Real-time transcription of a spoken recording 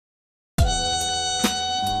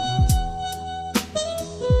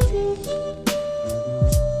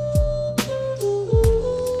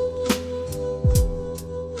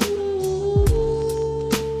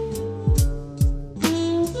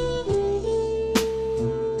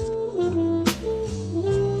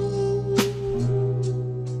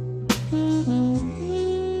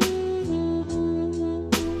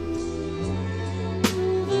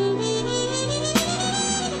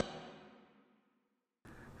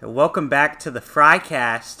Welcome back to the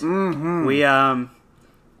Frycast. Mm-hmm.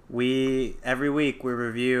 We every week we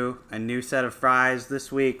review a new set of fries.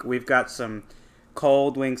 This week we've got some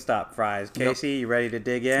cold Wingstop fries. Casey, you ready to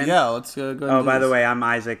dig in? Yeah, let's go. Oh, by the way, I'm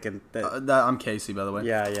Isaac, and I'm Casey, by the way.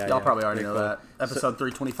 Yeah. Y'all probably already know cool. that. Episode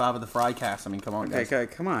 325 of the Frycast. I mean, come on, guys.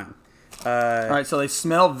 Okay, come on. All right, so they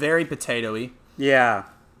smell very potatoy. Yeah.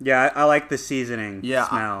 I like the seasoning Yeah,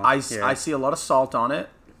 smell. I see a lot of salt on it.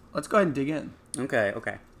 Let's go ahead and dig in. Okay.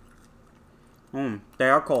 They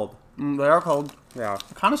are cold. They are cold. Yeah.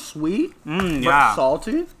 Kind of sweet, but Yeah.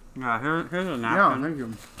 salty. Yeah. Here's a Yeah, napkin. thank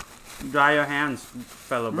you. Dry your hands,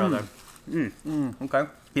 fellow brother. Okay.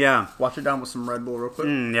 Yeah. Wash it down with some Red Bull real quick.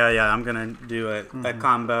 Yeah. I'm gonna do a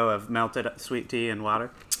combo of melted sweet tea and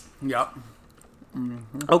water. Yep.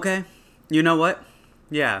 Okay. You know what?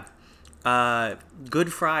 Yeah.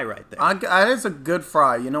 Good fry right there. That is a good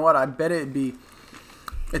fry. You know what? I bet it'd be...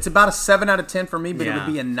 It's about a 7 out of 10 for me, but it would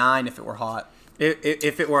be a 9 if it were hot.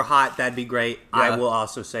 If it were hot, that'd be great. Yeah. I will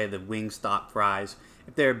also say the Wingstop fries,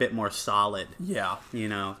 if they're a bit more solid, Yeah. you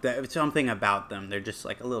know, something about them, they're just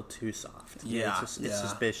like a little too soft. Yeah, It's yeah.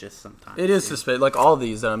 suspicious sometimes. It is suspicious. Like all of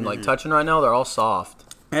these that I'm like touching right now, they're all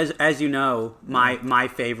soft. As you know, my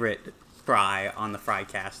favorite fry on the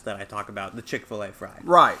Frycast that I talk about, the Chick-fil-A fry.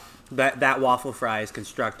 Right. That waffle fry is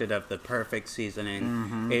constructed of the perfect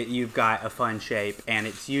seasoning. You've got a fun shape, and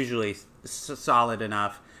it's usually solid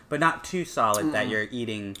enough, but not too solid that you're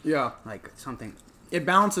eating like something. It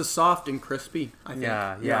balances soft and crispy, I think.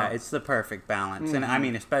 Yeah, it's the perfect balance. And I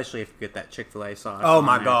mean, especially if you get that Chick-fil-A sauce. Oh on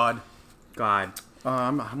my there. God.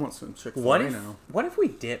 I want some Chick-fil-A What if now. what if we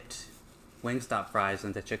dipped Wingstop fries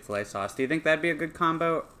into Chick-fil-A sauce? Do you think that'd be a good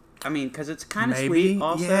combo? I mean, because it's kind of Maybe. sweet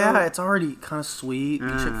also. Yeah, it's already kind of sweet. The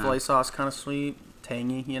Chick-fil-A sauce kind of sweet,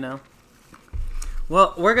 tangy, you know?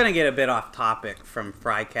 Well, we're going to get a bit off topic from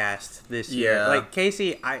Frycast this year. Yeah. Like,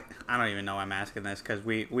 Casey, I don't even know why I'm asking this because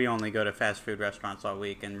we only go to fast food restaurants all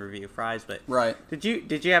week and review fries. But Right. did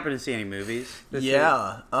you happen to see any movies this week?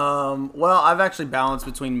 Yeah. Well, I've actually balanced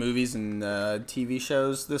between movies and TV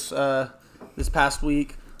shows this past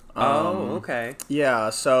week. Okay. Yeah,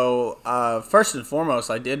 so first and foremost,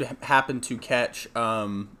 I did happen to catch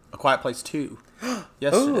A Quiet Place 2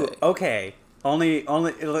 yesterday. Ooh, okay. Only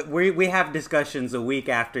we have discussions a week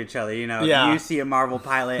after each other. You know, Yeah. You see a Marvel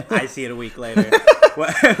pilot, I see it a week later.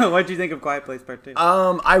 What do you think of Quiet Place Part 2?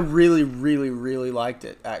 I really, really, really liked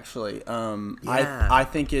it, actually. Yeah. I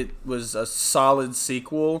think it was a solid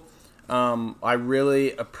sequel. I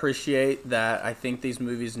really appreciate that. I think these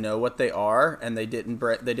movies know what they are, and they didn't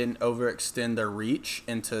overextend their reach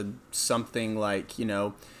into something like, you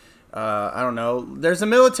know, I don't know. There's a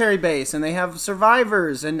military base, and they have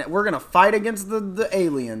survivors, and we're gonna fight against the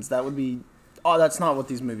aliens. That would be. Oh, that's not what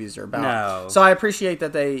these movies are about. No. So I appreciate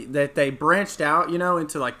that they branched out, you know,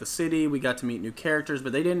 into like the city. We got to meet new characters,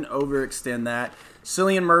 but they didn't overextend that.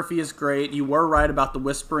 Cillian Murphy is great. You were right about the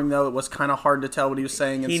whispering, though. It was kind of hard to tell what he was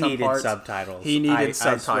saying in some parts. He needed subtitles. He needed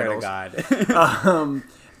subtitles. I swear to God.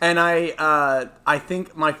 And I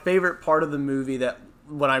think my favorite part of the movie that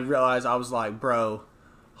when I realized, I was like, bro,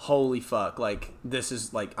 holy fuck, like this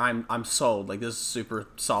is like I'm sold. Like this is a super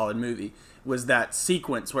solid movie. Was that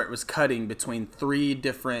sequence where it was cutting between 3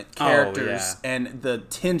 different characters and the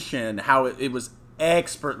tension, how it was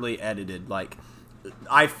expertly edited. Like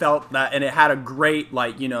I felt that, and it had a great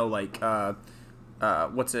like, you know, like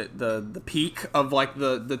what's it, the peak of like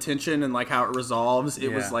the tension and like how it resolves.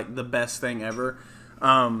 It was like the best thing ever.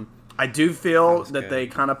 I do feel that they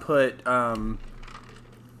kind of put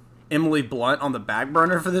Emily Blunt on the back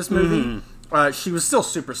burner for this movie. She was still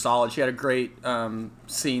super solid. She had a great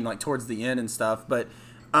scene like towards the end and stuff. But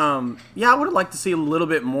yeah, I would have liked to see a little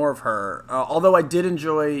bit more of her. Although I did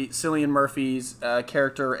enjoy Cillian Murphy's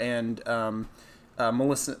character and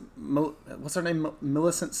Melissa, what's her name?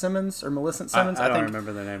 Millicent Simmons or Millicent Simmons? I don't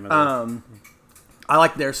remember the name of it. I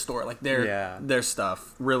like their story, like their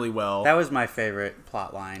stuff really well. That was my favorite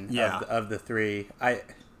plot line of the 3.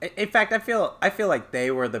 In fact, I feel like they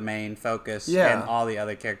were the main focus, and all the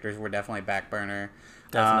other characters were definitely back burner.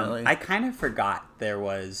 Definitely. I kind of forgot there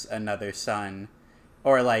was another son,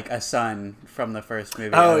 or like a son from the first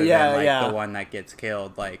movie. Oh, other yeah, than, like, yeah. the one that gets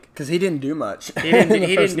killed, like because he didn't do much. he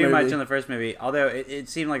didn't do much in the first movie. Although it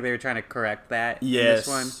seemed like they were trying to correct that. Yes.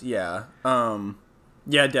 In this one. Yeah.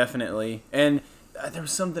 Yeah, definitely. And there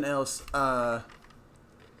was something else.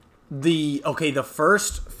 The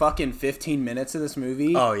first fucking 15 minutes of this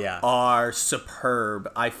movie are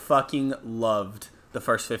superb. I fucking loved the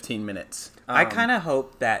first 15 minutes. I kind of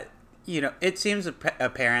hope that it seems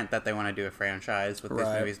apparent that they want to do a franchise with these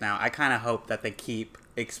movies now. I kind of hope that they keep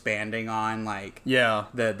expanding on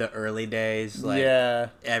the early days,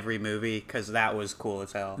 every movie, because that was cool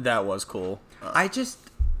as hell. That was cool.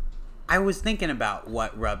 I was thinking about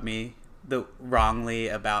what rubbed me wrongly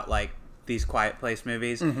about like these Quiet Place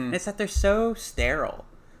movies. Mm-hmm. It's that they're so sterile.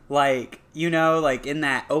 Like, like in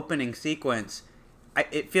that opening sequence,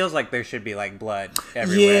 it feels like there should be like blood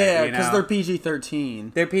everywhere. Yeah, because they're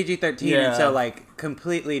PG-13. They're PG-13, and so like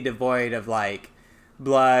completely devoid of like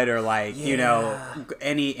blood or like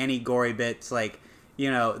any gory bits. Like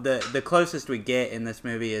the closest we get in this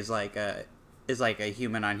movie is like a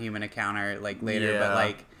human on human encounter like later, but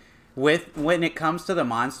like. When it comes to the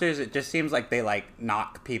monsters, it just seems like they like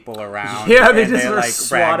knock people around. Yeah, they just are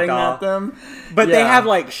swatting at them. But they have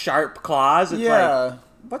like sharp claws. It's like,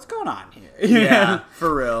 what's going on here? Yeah,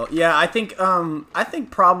 for real. Yeah, I think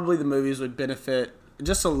probably the movies would benefit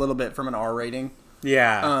just a little bit from an R rating.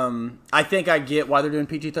 Yeah. I think I get why they're doing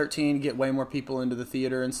PG-13, get way more people into the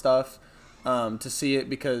theater and stuff to see it,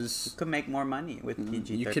 because you can make more money with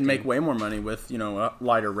PG-13. You can make way more money with a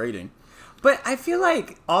lighter rating. But I feel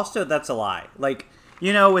like also that's a lie. Like,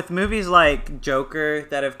 with movies like Joker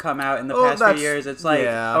that have come out in the past few years, it's like,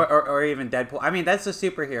 or even Deadpool. I mean, that's the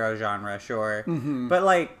superhero genre, sure. Mm-hmm. But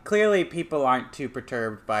like, clearly people aren't too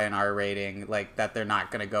perturbed by an R rating, like that they're not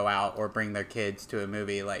going to go out or bring their kids to a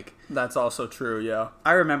movie. Like, that's also true, yeah.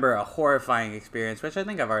 I remember a horrifying experience, which I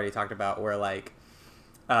think I've already talked about, where like,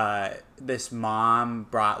 this mom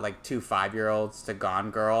brought like 2 5-year-olds to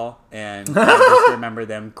Gone Girl, and I just remember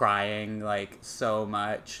them crying like so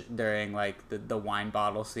much during like the wine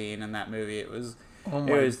bottle scene in that movie. It was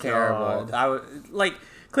terrible. I was like,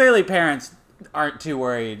 clearly parents aren't too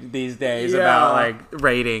worried these days about like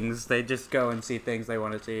ratings. They just go and see things they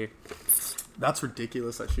want to see. That's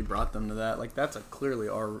ridiculous that she brought them to that. Like, that's a clearly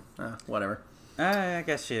R. Whatever. I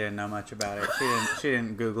guess she didn't know much about it. She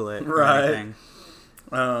didn't Google it or anything.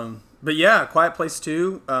 But yeah, Quiet Place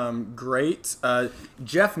 2, great.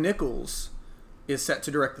 Jeff Nichols is set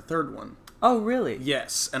to direct the third one. Oh, really?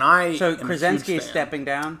 Yes, and So Krasinski is stepping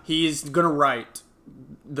down? He's going to write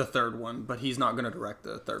the third one, but he's not going to direct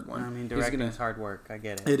the third one. I mean, directing is hard work. I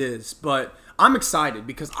get it. It is, but I'm excited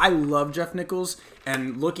because I love Jeff Nichols,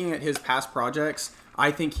 and looking at his past projects, I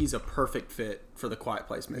think he's a perfect fit for the Quiet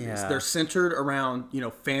Place movies. Yeah. They're centered around,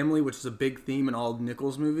 family, which is a big theme in all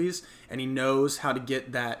Nichols movies, and he knows how to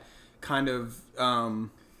get that kind of,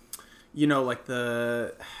 like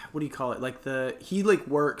the, what do you call it? Like he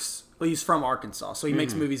works, he's from Arkansas, so he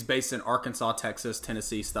makes movies based in Arkansas, Texas,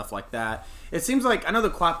 Tennessee, stuff like that. It seems like, I know the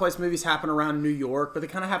Quiet Place movies happen around New York, but they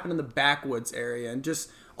kind of happen in the backwoods area, and just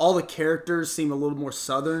all the characters seem a little more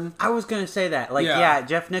southern. I was going to say that. Like, yeah,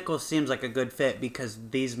 Jeff Nichols seems like a good fit because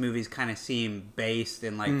these movies kind of seem based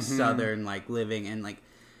in, like, southern, like, living and, like,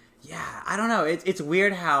 yeah, I don't know. It's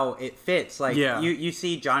weird how it fits. Like, you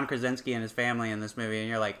see John Krasinski and his family in this movie, and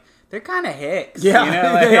you're like, they're kind of hicks. Yeah,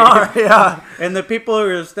 like, they are, yeah. And the people who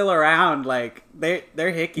are still around, like, they're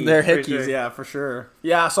hickies. They're hickies, sure. Yeah, for sure.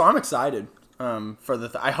 Yeah, so I'm excited. For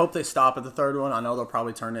I hope they stop at the third one. I know they'll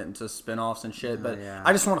probably turn it into spin-offs and shit, but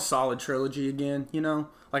I just want a solid trilogy again,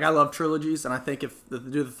 Like, I love trilogies, and I think if they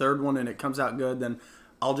do the third one and it comes out good, then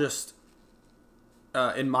I'll just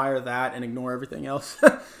admire that and ignore everything else.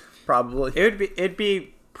 Probably. It'd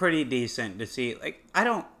be pretty decent to see. Like, I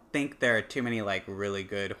don't think there are too many, like, really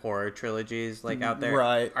good horror trilogies, like, out there.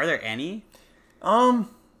 Right. Are there any?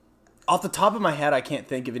 Off the top of my head, I can't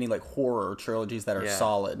think of any, like, horror trilogies that are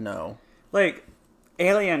solid, no. Like,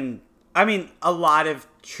 Alien, I mean, a lot of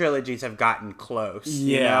trilogies have gotten close.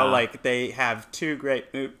 Yeah. Like, they have two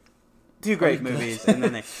great movies, and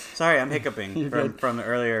then sorry, I'm hiccuping from the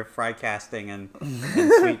earlier fry casting and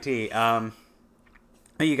sweet tea.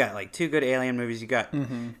 You got, like, 2 good Alien movies. You got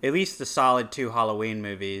at least the solid 2 Halloween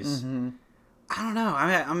movies. Mm-hmm. I don't know.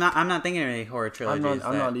 I'm not thinking of any horror trilogies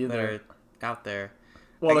I'm not either. that are out there.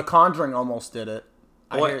 Well, The Conjuring almost did it.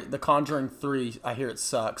 I hear The Conjuring 3, I hear it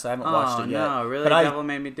sucks. I haven't watched it yet. Oh, no, really? Devil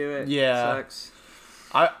Made Me Do It? Yeah. It sucks.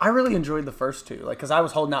 I really enjoyed the first 2, like, because I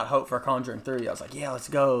was holding out hope for Conjuring 3. I was like, yeah, let's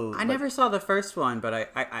go. I never saw the first one, but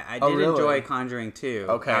I did enjoy Conjuring 2.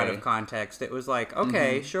 Okay. Out of context. It was like,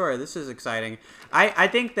 okay, sure, this is exciting. I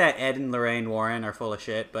think that Ed and Lorraine Warren are full of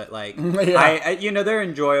shit, but, like, they're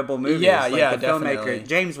enjoyable movies. Yeah, like, the definitely. filmmaker,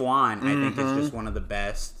 James Wan, I think, is just one of the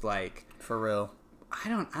best, like... For real. I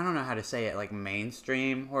don't know how to say it, like,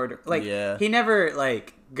 mainstream horror. Like, he never,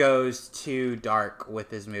 like, goes too dark with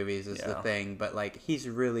his movies is the thing, but like he's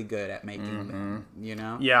really good at making them, you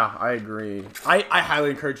know? Yeah, I agree. I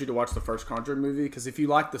highly encourage you to watch the first Conjuring movie, because if you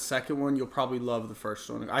like the second one, you'll probably love the first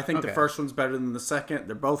one. I think the first one's better than the second.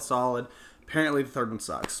 They're both solid. Apparently the third one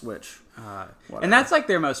sucks, which... and that's like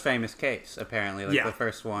their most famous case, apparently. Like the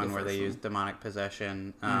first one where they used demonic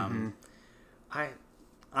possession.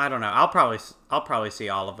 I don't know. I'll probably see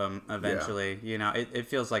all of them eventually. You know, it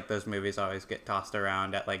feels like those movies always get tossed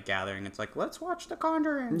around at like gathering. It's like, let's watch The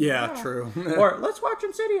Conjuring. Yeah, true. Or let's watch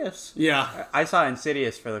Insidious. Yeah. I saw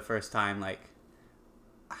Insidious for the first time like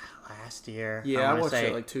last year. Yeah, I watched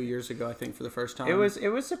it like 2 years ago, I think, for the first time. It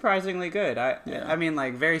was surprisingly good. I mean,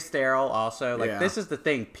 like very sterile also. Like this is the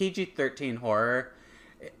thing. PG-13 horror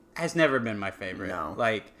has never been my favorite. No.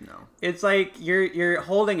 It's like you're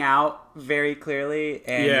holding out very clearly,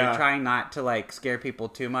 and you're trying not to like scare people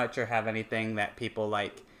too much or have anything that people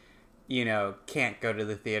like, you know, can't go to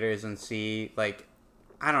the theaters and see. Like,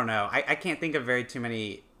 I don't know. I can't think of too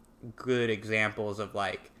many good examples of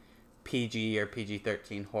like PG or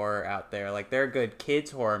PG-13 horror out there. Like, there are good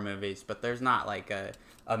kids horror movies, but there's not like a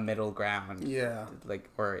middle ground. Yeah. Like,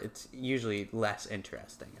 or it's usually less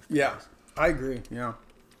interesting. I agree. Yeah.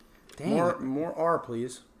 Dang. More R,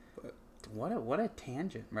 please. But what a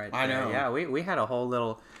tangent right there. I know. Yeah, we had a whole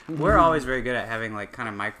little... We're always very good at having, like, kind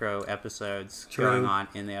of micro episodes going on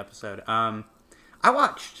in the episode. I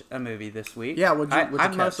watched a movie this week. Yeah, what'd you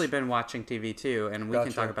I've catch? mostly been watching TV, too, and we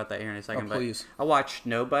can talk about that here in a second. Oh, please. But I watched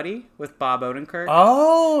Nobody with Bob Odenkirk.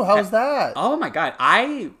 Oh, how's that? Oh, my God.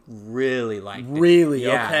 I really liked it. Really?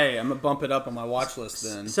 Yeah. Okay, I'm going to bump it up on my watch list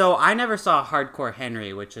then. So I never saw Hardcore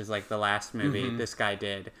Henry, which is, like, the last movie this guy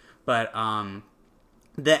did. But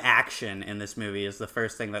the action in this movie is the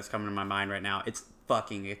first thing that's coming to my mind right now. It's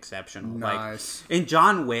fucking exceptional. Nice. Like, in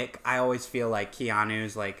John Wick, I always feel like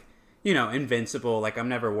Keanu's like, you know, invincible. Like, I'm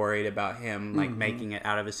never worried about him like making it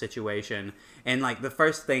out of a situation. And like the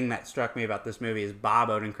first thing that struck me about this movie is Bob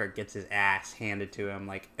Odenkirk gets his ass handed to him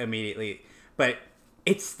like immediately. But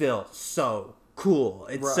it's still so cool.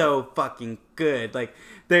 It's so fucking good. Like,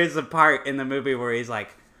 there's a part in the movie where he's like,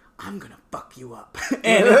 I'm gonna fuck you up.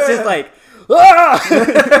 And it's just like,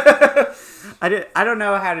 I don't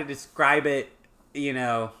know how to describe it, you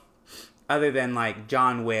know, other than like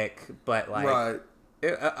John Wick, but like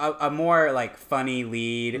a more like funny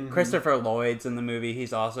lead. Christopher Lloyd's in the movie.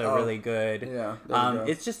 He's also really good. Yeah.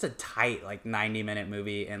 It's just a tight like 90-minute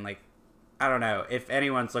movie, and like, I don't know, if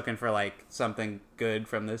anyone's looking for like something good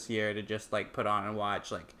from this year to just like put on and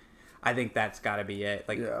watch, like, I think that's got to be it.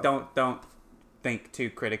 Like, don't think too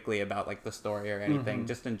critically about like the story or anything.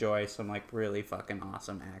 Just enjoy some like really fucking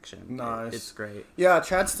awesome action. Nice. It's great. Yeah,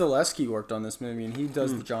 Chad Stileski worked on this movie, and he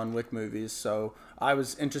does the John Wick movies, so I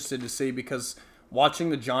was interested to see, because watching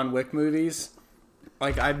the John Wick movies,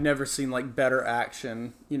 like, I've never seen like better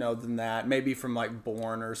action, you know, than that. Maybe from like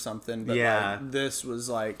Bourne or something, but like, this was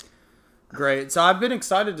like great. So I've been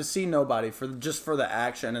excited to see Nobody for the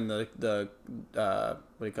action and the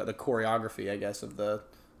what do you call it, the choreography, I guess, of the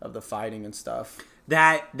fighting and stuff.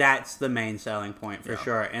 That's the main selling point for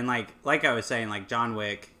sure. And like I was saying, like John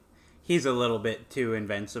Wick, he's a little bit too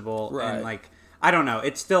invincible. Right. And like, I don't know,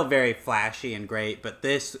 it's still very flashy and great, but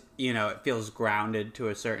this, you know, it feels grounded to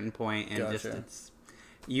a certain point, and just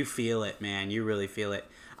you feel it, man. You really feel it.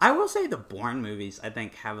 I will say the Bourne movies, I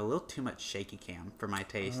think, have a little too much shaky cam for my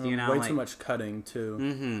taste. You know, way like, too much cutting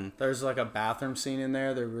too. There's like a bathroom scene in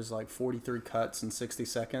there. There was like 43 cuts in 60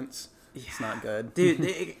 seconds. It's not good. Dude,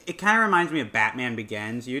 it kind of reminds me of Batman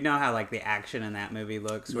Begins. You know how like the action in that movie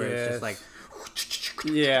looks, where it's just like,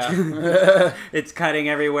 it's cutting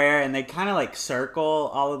everywhere, and they kind of like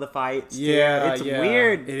circle all of the fights. It's a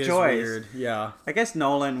weird choice. Weird. Yeah, I guess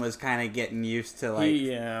Nolan was kind of getting used to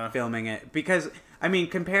like filming it, because I mean,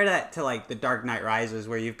 compare that to like The Dark Knight Rises,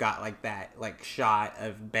 where you've got like that like shot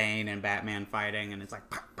of Bane and Batman fighting, and it's like,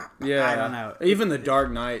 pop, pop, pop. I don't know. Even The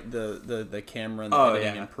Dark Knight, the camera and the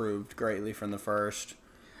editing improved greatly from the first.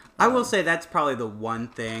 I will say that's probably the one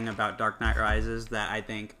thing about Dark Knight Rises that I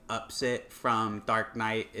think ups it from Dark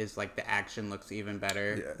Knight, is like the action looks even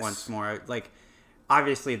better once more. Like,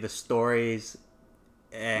 obviously the stories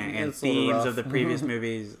and themes of the previous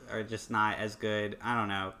movies are just not as good. I don't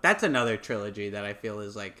know. That's another trilogy that I feel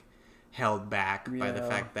is like held back by the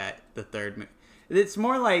fact that the third movie. It's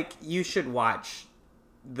more like you should watch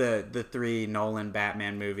the three Nolan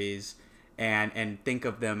Batman movies and think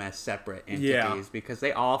of them as separate entities, because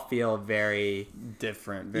they all feel very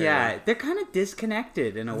different. They're kind of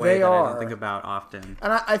disconnected in a way that I don't think about often.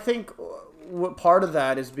 And I think what part of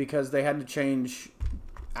that is because they had to change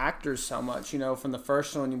actors so much. You know, from the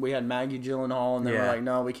first one, we had Maggie Gyllenhaal, and they were like,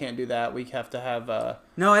 no, we can't do that. We have to have...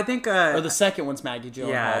 No, I think... or the second one's Maggie Gyllenhaal.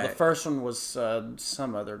 Yeah. The first one was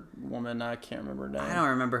some other woman. I can't remember her name. I don't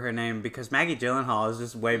remember her name because Maggie Gyllenhaal is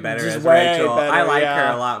just way better Just as way Rachel. better, I like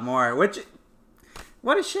her a lot more, which...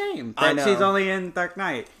 What a shame I that know. she's only in Dark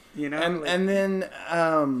Knight. You know, and then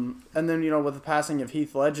you know, with the passing of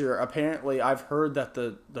Heath Ledger, apparently I've heard that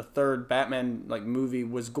the third Batman like movie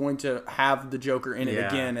was going to have the Joker in it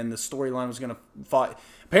again, and the storyline was going to fight.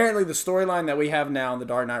 Apparently, the storyline that we have now in The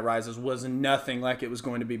Dark Knight Rises was nothing like it was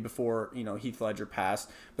going to be before, you know, Heath Ledger passed.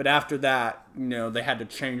 But after that, you know, they had to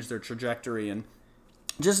change their trajectory, and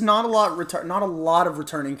just not a lot of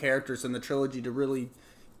returning characters in the trilogy to really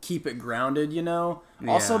keep it grounded, you know.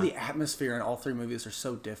 Also, the atmosphere in all three movies are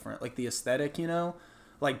so different. Like the aesthetic, you know,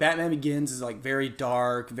 like Batman Begins is like very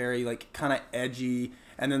dark, very like kind of edgy,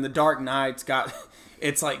 and then The Dark Knight's got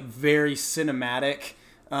it's like very cinematic,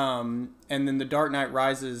 and then The Dark Knight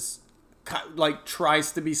Rises like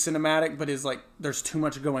tries to be cinematic, but is like there's too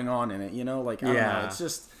much going on in it, you know. Like I don't know,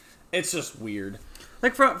 it's just weird.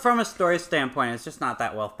 Like from a story standpoint, it's just not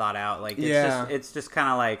that well thought out. Like it's just kind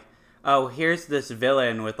of like, oh, here's this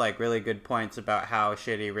villain with, like, really good points about how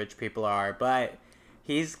shitty rich people are, but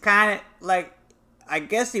he's kind of, like, I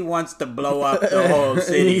guess he wants to blow up the whole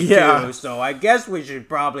city, too, so I guess we should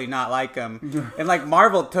probably not like him. And, like,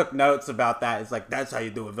 Marvel took notes about that. It's like, that's how you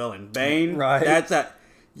do a villain. Bane, right?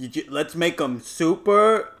 Let's make them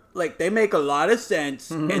super... Like, they make a lot of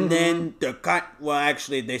sense, and then they're well,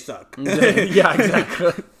 actually, they suck. Yeah,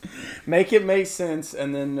 exactly. Make it make sense,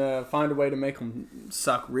 and then find a way to make them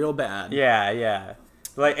suck real bad. Yeah.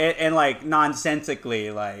 Like, and like,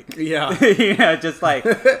 nonsensically, like... Yeah. You know, just like,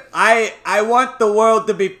 I want the world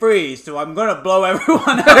to be free, so I'm gonna blow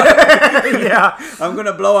everyone up. Yeah. I'm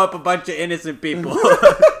gonna blow up a bunch of innocent people.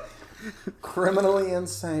 Criminally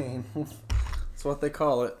insane. That's what they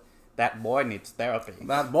call it. That boy needs therapy.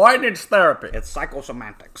 It's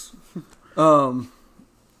psychosemantics.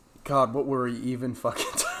 God, what were we even fucking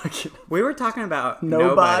talking about? We were talking about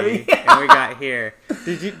Nobody. and we got here.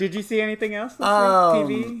 Did you see anything else this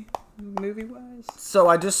week, TV, movie-wise? So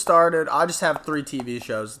I just have 3 TV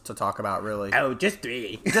shows to talk about, really. Oh, just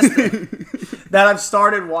 3. That I've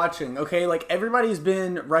started watching, okay? Like, everybody's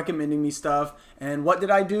been recommending me stuff, and what did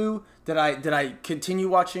I do? Did I continue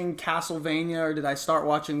watching Castlevania, or did I start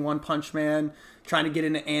watching One Punch Man, trying to get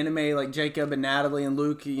into anime like Jacob and Natalie and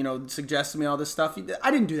Luke, you know, suggested me all this stuff? I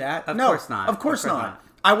didn't do that. Of course not. Of course not.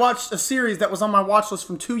 I watched a series that was on my watch list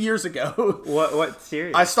from 2 years ago. What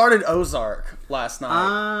series? I started Ozark last night.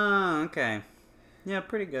 Ah, okay. Yeah,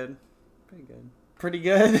 pretty good. Pretty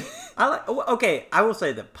good. Okay, I will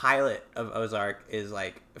say the pilot of Ozark is,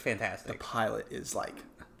 like, fantastic. The pilot is, like,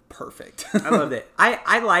 perfect. I loved it.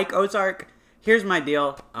 I like Ozark. Here's my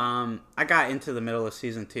deal. I got into the middle of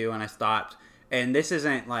season 2 and I stopped. And this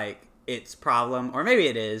isn't, like, its problem, or maybe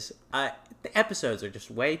it is. The episodes are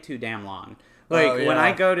just way too damn long. Like, when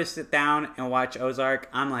I go to sit down and watch Ozark,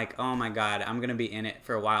 I'm like, oh my god, I'm going to be in it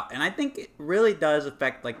for a while. And I think it really does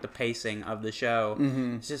affect, like, the pacing of the show.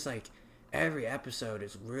 Mm-hmm. It's just, like, every episode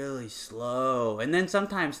is really slow. And then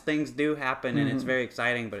sometimes things do happen and it's very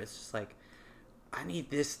exciting, but it's just, like, I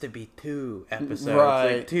need this to be 2 episodes.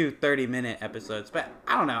 Right. Like, 2 30-minute episodes. But,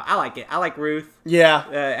 I don't know. I like it. I like Ruth.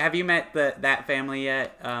 Yeah. Have you met that family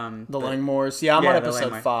yet? The Langmores? Yeah, I'm on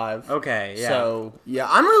episode 5. Okay, yeah. So, yeah,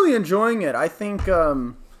 I'm really enjoying it. I think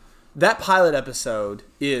that pilot episode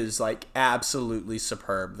is, like, absolutely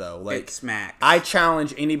superb, though. Like, it smacks. I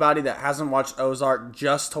challenge anybody that hasn't watched Ozark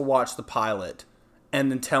just to watch the pilot and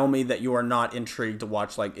then tell me that you are not intrigued to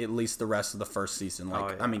watch, like, at least the rest of the first season.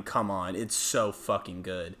 Like, I mean, come on. It's so fucking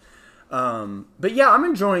good. But, yeah, I'm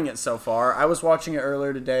enjoying it so far. I was watching it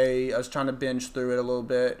earlier today. I was trying to binge through it a little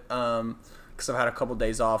bit because I've had a couple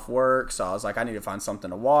days off work. So I was like, I need to find something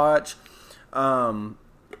to watch.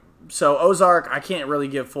 So Ozark, I can't really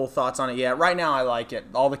give full thoughts on it yet. Right now, I like it.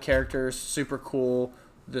 All the characters, super cool.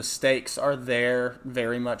 The stakes are there,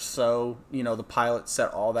 very much so. You know, the pilot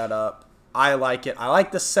set all that up. I like it. I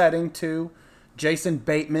like the setting, too. Jason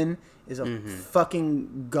Bateman is a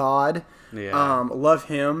fucking god. Yeah. Love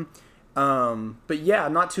him. But, yeah,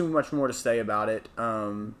 not too much more to say about it.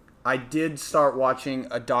 I did start watching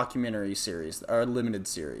a documentary series, or a limited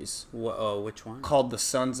series. Which one? Called The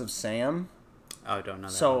Sons of Sam. Oh, I don't know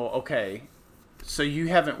that So, one. okay. So you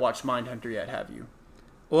haven't watched Mindhunter yet, have you?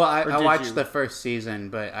 Well, I watched the first season,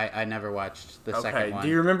 but I never watched the second one. Do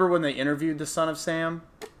you remember when they interviewed the son of Sam?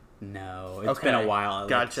 No. It's been a while.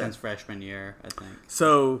 Gotcha. Since freshman year, I think.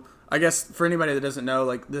 So, I guess for anybody that doesn't know,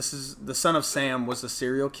 like, this is the Son of Sam was a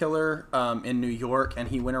serial killer in New York, and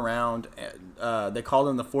he went around. They called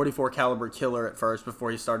him the 44 caliber killer at first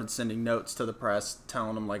before he started sending notes to the press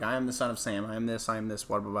telling them, like, I am the Son of Sam, I am this,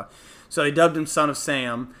 blah, blah, blah. So they dubbed him Son of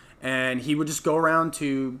Sam, and he would just go around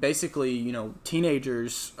to basically, you know,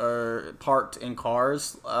 teenagers parked in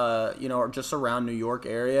cars, you know, or just around New York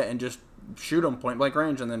area, and just shoot them point blank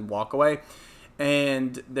range and then walk away.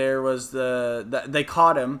 And there was they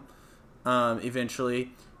caught him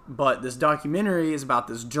eventually, but this documentary is about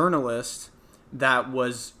this journalist that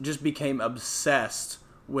became obsessed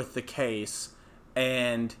with the case,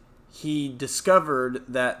 and he discovered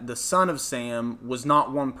that the Son of Sam was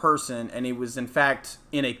not one person, and he was in fact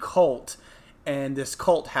in a cult, and this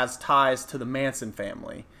cult has ties to the Manson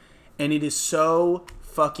family, and it is so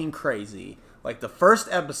fucking crazy. Like, the first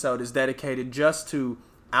episode is dedicated just to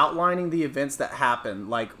outlining the events that happened,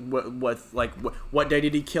 like what day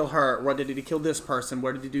did he kill her, what day did he kill this person,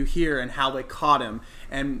 what did he do here, and how they caught him.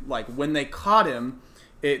 And like when they caught him,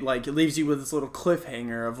 it leaves you with this little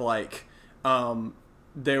cliffhanger of like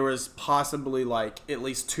there was possibly like at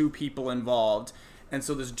least 2 people involved. And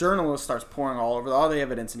so this journalist starts pouring all over all the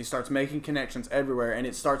evidence, and he starts making connections everywhere, and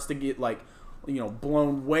it starts to get like, you know,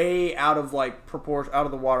 blown way out of like proportion, out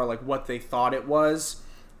of the water, like what they thought it was.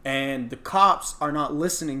 And the cops are not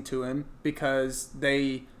listening to him because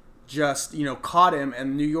they just, you know, caught him.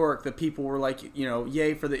 And New York, the people were like, you know,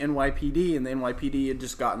 yay for the NYPD. And the NYPD had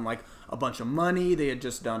just gotten like a bunch of money. They had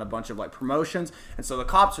just done a bunch of like promotions. And so the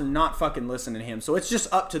cops are not fucking listening to him. So it's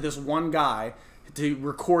just up to this one guy to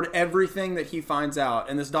record everything that he finds out.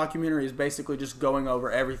 And this documentary is basically just going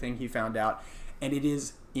over everything he found out. And it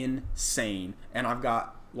is insane. And I've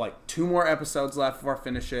got like 2 more episodes left before I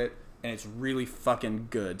finish it. And it's really fucking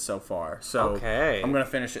good so far. So okay. I'm going to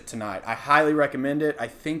finish it tonight. I highly recommend it. I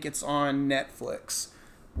think it's on Netflix.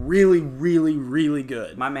 Really, really, really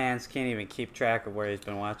good. My mans can't even keep track of where he's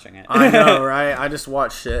been watching it. I know, right? I just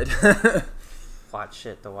watch shit. Watch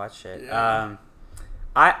shit to watch shit. Yeah.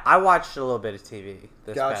 I watched a little bit of TV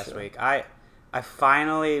this past week. I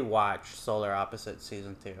finally watched Solar Opposites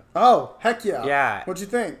Season 2. Oh, heck yeah. Yeah. What'd you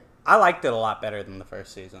think? I liked it a lot better than the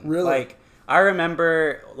first season. Really? Like, I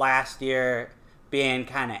remember last year being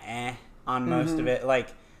kind of on most of it. Like,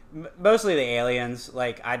 mostly the aliens.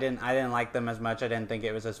 Like, I didn't like them as much. I didn't think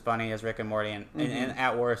it was as funny as Rick and Morty. And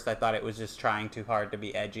at worst, I thought it was just trying too hard to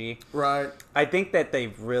be edgy. Right. I think that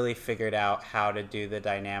they've really figured out how to do the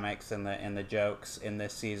dynamics and the jokes in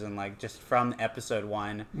this season. Like, just from episode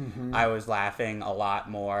 1, I was laughing a lot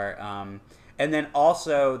more. And then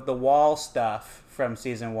also the wall stuff from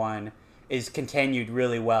season 1 is continued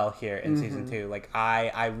really well here in season 2. Like,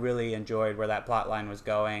 I really enjoyed where that plot line was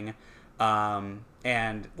going.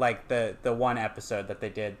 And like the one episode that they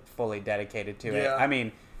did fully dedicated to it. I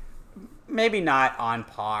mean, maybe not on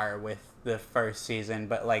par with the first season,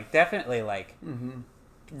 but like definitely like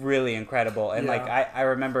really incredible. And like I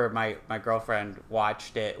remember my girlfriend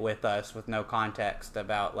watched it with us with no context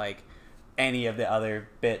about like any of the other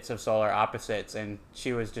bits of Solar Opposites, and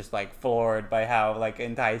she was just like floored by how like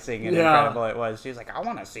enticing and incredible it was. She was like, I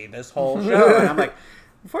want to see this whole show. And I'm like,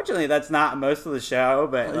 unfortunately that's not most of the show,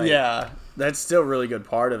 but like, that's still a really good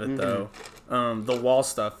part of it though. The wall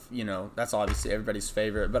stuff, you know, that's obviously everybody's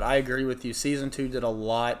favorite, but I agree with you. Season 2 did a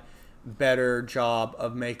lot better job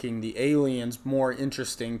of making the aliens more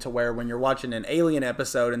interesting, to where when you're watching an alien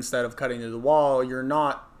episode, instead of cutting through the wall, you're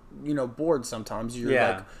not, you know, bored sometimes. You're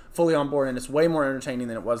like fully on board, and it's way more entertaining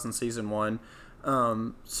than it was in season 1.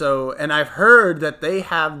 So, and I've heard that they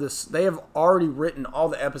have already written all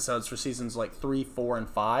the episodes for seasons like 3, 4, and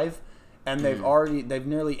 5, and they've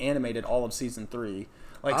nearly animated all of season 3.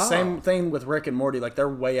 Like, same thing with Rick and Morty. Like, they're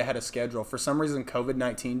way ahead of schedule. For some reason,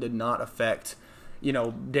 COVID-19 did not affect, you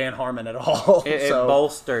know, Dan Harmon at all. It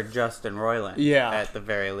bolstered Justin Roiland, yeah, at the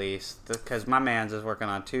very least, because my man's is working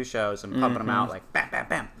on 2 shows and pumping them out like bam, bam,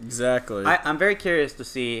 bam. Exactly. I'm very curious to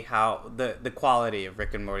see how the quality of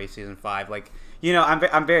Rick and Morty season 5. Like, you know,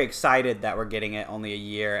 I'm very excited that we're getting it only a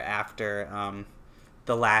year after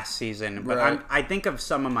the last season. But I think of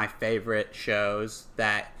some of my favorite shows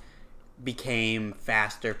that became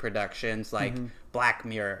faster productions, like Black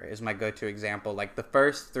Mirror is my go-to example. Like, the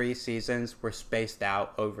first 3 seasons were spaced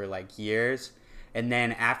out over like years, and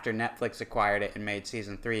then after Netflix acquired it and made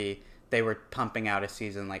season 3, they were pumping out a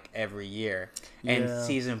season like every year. And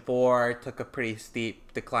season 4 took a pretty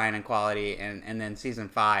steep decline in quality, and then season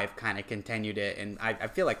 5 kind of continued it. And I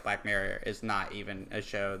feel like Black Mirror is not even a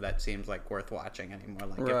show that seems like worth watching anymore.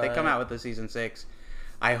 Like, if they come out with a season 6,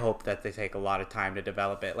 I hope that they take a lot of time to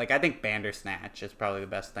develop it. Like, I think Bandersnatch is probably the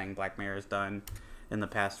best thing Black Mirror's done in the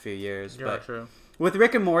past few years. Yeah, but true. with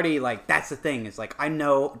Rick and Morty, like, that's the thing. Is like, I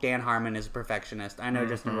know Dan Harmon is a perfectionist. I know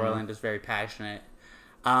Justin Roiland is very passionate.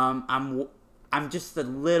 I'm just a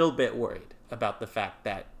little bit worried about the fact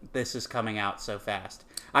that this is coming out so fast.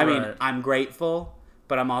 I mean, I'm grateful,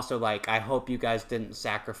 but I'm also like, I hope you guys didn't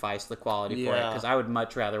sacrifice the quality for it, because I would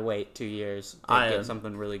much rather wait 2 years to get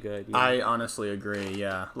something really good. You know? I honestly agree,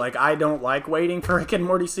 yeah. Like, I don't like waiting for Rick and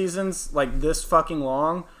Morty seasons, like, this fucking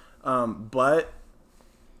long, but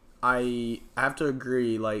I have to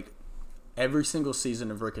agree, like, every single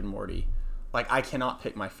season of Rick and Morty, like, I cannot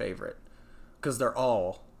pick my favorite, because they're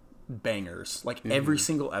all bangers, like, every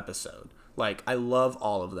single episode. Like, I love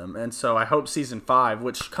all of them. And so I hope season 5,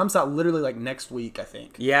 which comes out literally like next week, I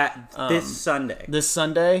think. Yeah, this Sunday. This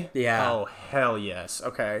Sunday? Yeah. Oh, hell yes.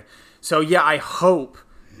 Okay. So, yeah, I hope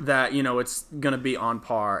that, you know, it's going to be on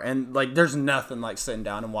par. And, like, there's nothing like sitting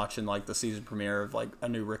down and watching, like, the season premiere of, like, a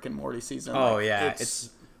new Rick and Morty season. Oh, like, yeah.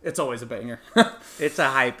 It's always a banger. It's a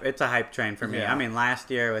hype train for me. Yeah. I mean, last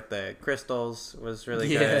year with the Crystals was really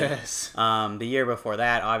good. Yes. The year before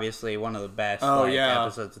that, obviously, one of the best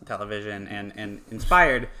episodes of television, and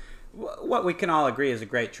inspired what we can all agree is a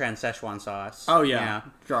great trend Szechuan sauce. Oh, yeah.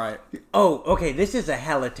 Try it. Oh, okay. This is a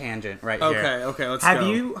hella tangent right here. Okay, let's go. Have go.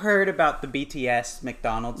 you heard about the BTS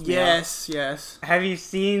McDonald's meal? Yes. Have you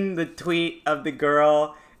seen the tweet of the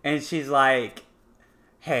girl, and she's like,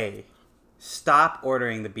 hey, stop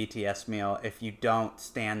ordering the BTS meal if you don't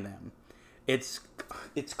stand them. It's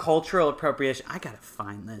cultural appropriation. I gotta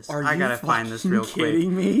find this. I gotta find this real quick. Are you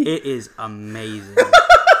kidding me? It is amazing.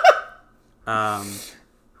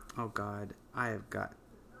 Oh God, I have got.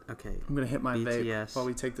 Okay, I'm gonna hit my BTS. vape while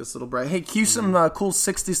we take this little break. Hey, cue some cool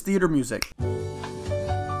 '60s theater music.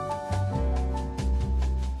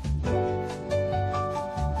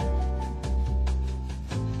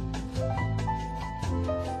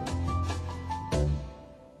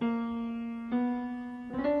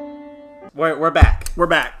 We're back. We're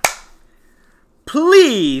back.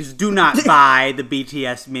 Please do not buy the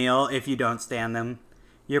BTS meal if you don't stand them.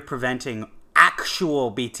 You're preventing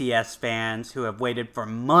actual BTS fans who have waited for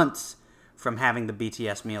months from having the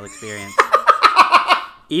BTS meal experience.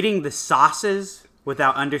 Eating the sauces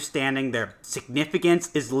without understanding their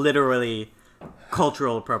significance is literally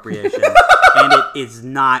cultural appropriation. And it is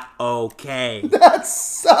not okay. That's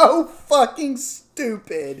so fucking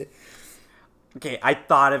stupid. Okay, I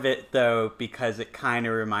thought of it, though, because it kind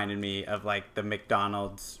of reminded me of, like, the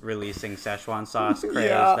McDonald's releasing Szechuan sauce craze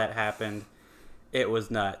that happened. It was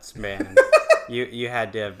nuts, man. You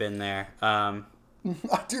had to have been there. I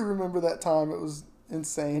do remember that time. It was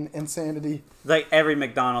insanity. Like, every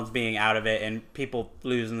McDonald's being out of it and people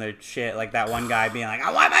losing their shit. Like, that one guy being like,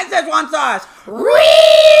 I want my Szechuan sauce!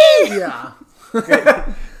 Ree! Yeah.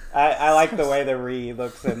 I like the way the Ree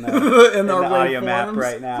looks in the audio map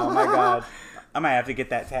right now. Oh, my God. I might have to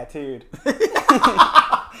get that tattooed.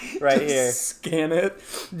 Right just here. Scan it.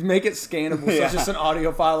 Make it scannable. So it's just an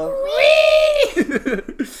audio file of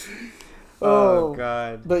Oh,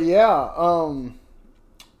 God. But yeah,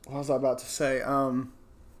 what was I about to say?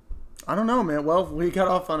 I don't know, man. Well, we got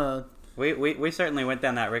off on a... We certainly went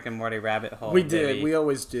down that Rick and Morty rabbit hole. We did. Baby. We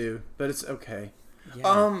always do. But it's okay.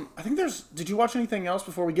 Yeah. I think there's... Did you watch anything else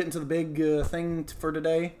before we get into the big thing for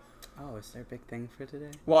today? Oh, is there a big thing for today?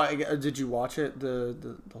 Well, did you watch it,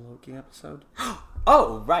 the Loki episode?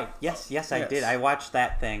 Oh, right. Yes, I did. I watched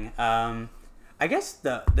that thing. I guess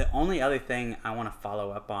the only other thing I want to follow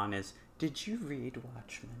up on is, did you read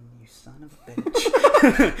Watchmen, you son of a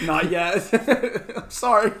bitch? Not yet. I'm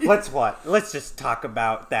sorry. Let's just talk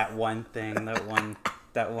about that one thing,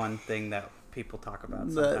 that one thing that people talk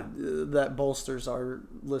about sometimes. That bolsters our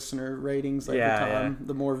listener ratings every time. Yeah.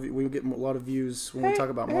 The more we get a lot of views when we talk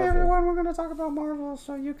about Marvel. Hey everyone, we're going to talk about Marvel,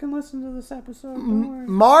 so you can listen to this episode. Don't worry.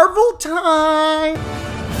 Marvel time!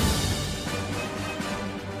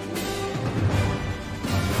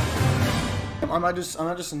 I might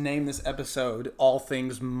just name this episode All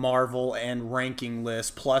Things Marvel and Ranking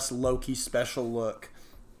List plus Loki Special Look.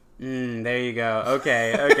 There you go.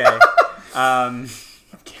 Okay. I'm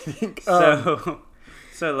kidding. So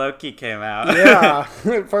Loki came out. Yeah,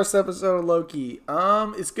 first episode of Loki.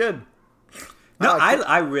 It's good.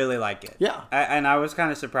 I really like it. Yeah, and I was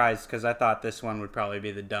kind of surprised because I thought this one would probably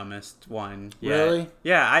be the dumbest one. Really?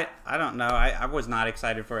 Yeah. I don't know. I was not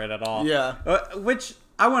excited for it at all. Yeah. Which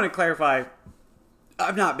I want to clarify.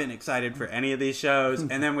 I've not been excited for any of these shows,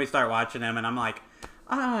 and then we start watching them, and I'm like,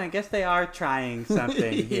 I guess they are trying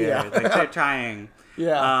something here. Yeah. Like they're trying.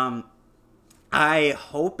 Yeah. I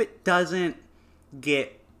hope it doesn't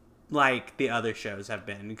get like the other shows have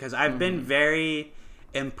been, because I've been very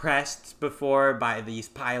impressed before by these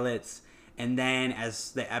pilots, And then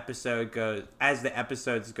as the episodes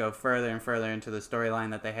go further and further into the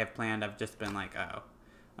storyline that they have planned, I've just been like, oh,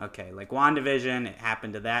 okay. Like WandaVision, it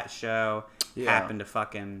happened to that show. Yeah. Happened to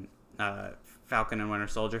fucking Falcon and Winter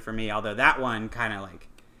Soldier for me. Although that one kind of like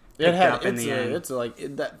picked up in the end. It's like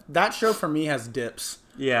that show for me has dips.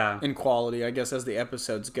 Yeah. In quality, I guess, as the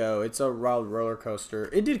episodes go. It's a wild roller coaster.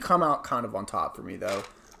 It did come out kind of on top for me, though.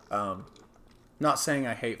 Not saying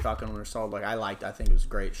I hate Falcon and Winter Soldier. Like, I think it was a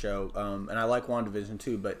great show. And I like WandaVision,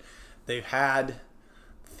 too. But they've had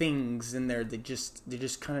things in there that they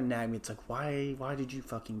just kind of nag me. It's like, why did you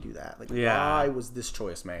fucking do that? Like, why was this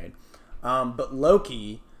choice made? But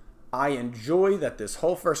Loki, I enjoy that this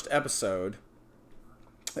whole first episode,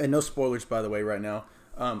 and no spoilers, by the way, right now,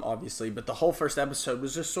 obviously, but the whole first episode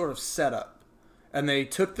was just sort of set up. And they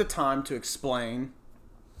took the time to explain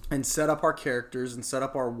and set up our characters and set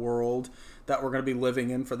up our world that we're going to be living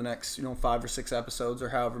in for the next 5 or 6 episodes or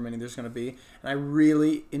however many there's going to be. And I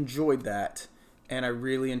really enjoyed that. And I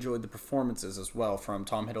really enjoyed the performances as well from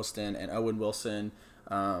Tom Hiddleston and Owen Wilson.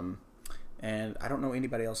 And I don't know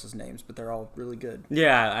anybody else's names, but they're all really good.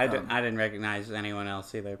 Yeah, I didn't recognize anyone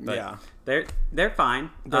else either. But yeah. They're fine.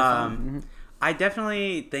 Mm-hmm. I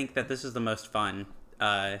definitely think that this is the most fun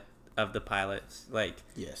of the pilots. Like,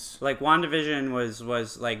 yes. Like WandaVision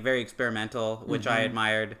was like very experimental, which I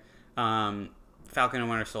admired. Falcon and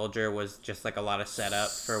Winter Soldier was just like a lot of setup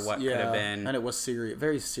for what could have been. And it was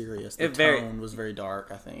very serious. The tone was very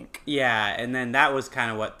dark, I think. Yeah, and then that was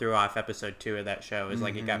kind of what threw off episode 2 of that show. Is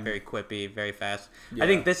like it got very quippy, very fast. Yeah. I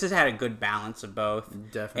think this has had a good balance of both.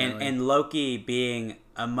 Definitely. And Loki being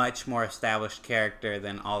a much more established character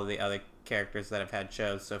than all of the other characters that have had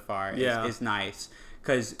shows so far is nice.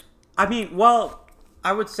 Because, I mean, well,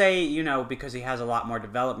 I would say, because he has a lot more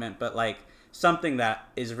development, but like, something that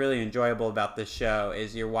is really enjoyable about this show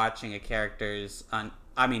is you're watching a character's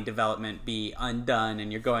development be undone,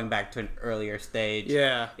 and you're going back to an earlier stage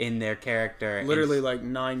in their character. Literally like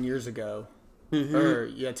 9 years ago. Or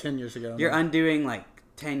 10 years ago. You're undoing like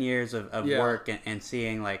 10 years of work and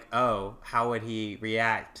seeing like, oh, how would he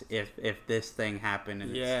react if this thing happened?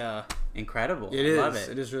 And it's incredible. I love it.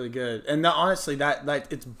 It is really good. And honestly, that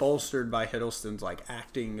it's bolstered by Hiddleston's like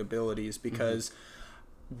acting abilities, because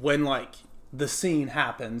when like the scene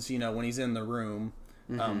happens, when he's in the room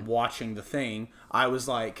watching the thing, I was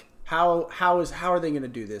like, how are they going to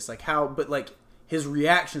do this? Like but like his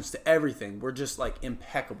reactions to everything were just like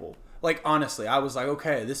impeccable. Like honestly, I was like,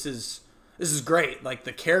 okay, this is great. Like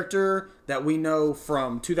the character that we know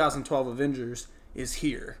from 2012 Avengers is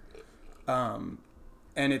here. And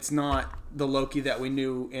it's not the Loki that we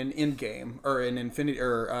knew in Endgame or in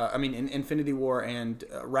in Infinity War and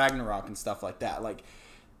Ragnarok and stuff like that. Like,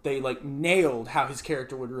 they like nailed how his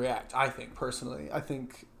character would react. I think personally,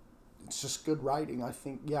 it's just good writing. I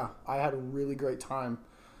think I had a really great time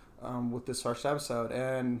with this first episode,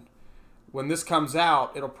 and when this comes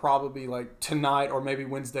out, it'll probably be like tonight or maybe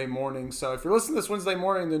Wednesday morning. So if you're listening to this Wednesday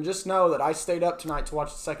morning, then just know that I stayed up tonight to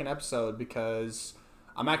watch the second episode, because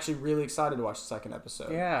I'm actually really excited to watch the second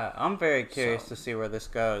episode. Yeah, I'm very curious to see where this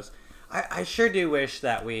goes. I sure do wish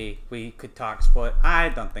that we could talk spoil. I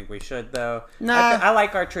don't think we should, though. Nah. I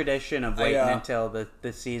like our tradition of waiting until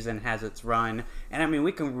the season has its run. And I mean,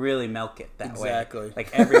 we can really milk it that way. Exactly. Like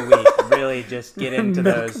every week, really just get into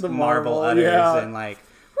those Marvel udders and like...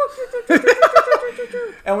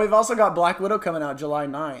 And we've also got Black Widow coming out July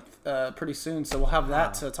 9th pretty soon, so we'll have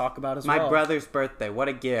that to talk about as well. My brother's birthday. What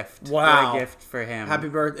a gift. Wow. What a gift for him. Happy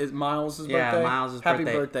birthday. Is Miles' birthday? Yeah, Miles' Happy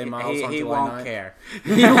birthday. Birthday, Miles, on He July won't 9th. care.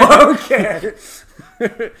 He won't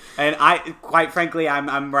care. And quite frankly,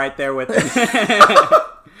 I'm right there with him.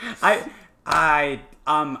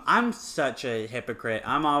 I'm such a hypocrite.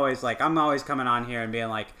 I'm always coming on here and being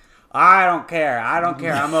like, I don't care.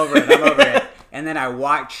 I'm over it. And then I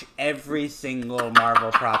watch every single Marvel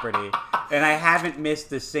property, and I haven't missed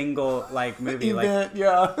a single movie. Event,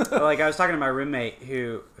 Like I was talking to my roommate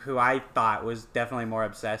who I thought was definitely more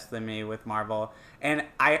obsessed than me with Marvel, and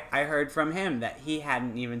I heard from him that he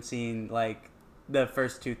hadn't even seen the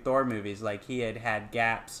first 2 Thor movies. Like he had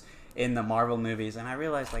gaps in the Marvel movies, and I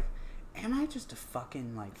realized am I just a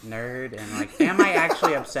fucking nerd? And am I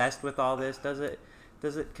actually obsessed with all this? Does it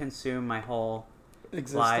consume my whole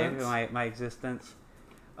existence? Life, my existence?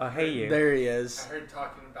 Oh, hey, you. There he is. I heard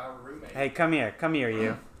talking about a roommate. Hey, come here,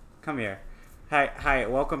 you. Come here. Hi,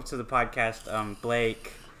 welcome to the podcast,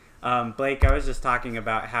 Blake. Blake, I was just talking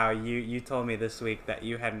about how you told me this week that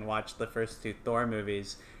you hadn't watched the first 2 Thor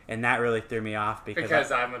movies, and that really threw me off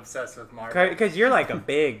because I'm obsessed with Marvel. Because you're a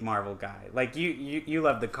big Marvel guy. You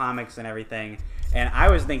love the comics and everything, and I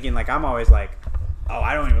was thinking I'm always oh,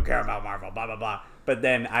 I don't even care about Marvel, blah blah blah. But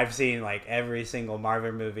then I've seen like every single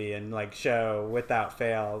Marvel movie and like show without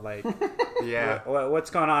fail. Like,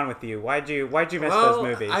 what's going on with you? Why'd you miss those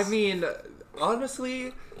movies? I mean,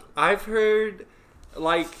 honestly, I've heard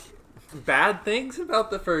like bad things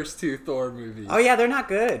about the first 2 Thor movies. Oh yeah, they're not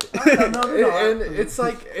good. And it's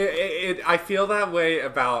like I feel that way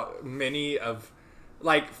about many of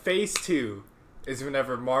like Phase 2 is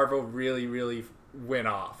whenever Marvel really went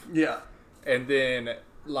off. Yeah. And then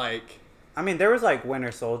like. I mean, there was like Winter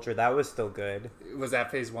Soldier. That was still good. Was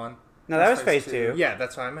that Phase 1? No, that was Phase 2. Yeah,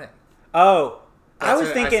 that's what I meant. Oh, I was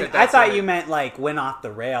thinking. I thought you meant like went off the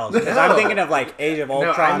rails. Because I'm thinking of like Age of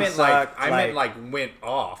Ultron. No, I meant sucked, I meant like went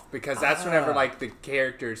off because that's whenever like the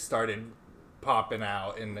characters started popping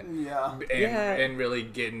out and really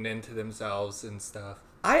getting into themselves and stuff.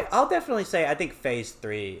 I'll definitely say I think Phase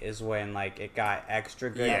 3 is when like it got extra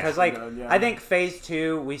good because I think Phase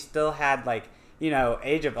 2 we still had like.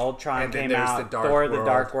 Age of Ultron came out, Thor: The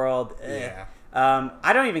Dark World. Yeah.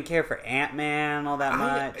 I don't even care for Ant-Man all that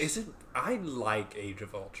much. I like Age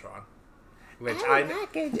of Ultron. Which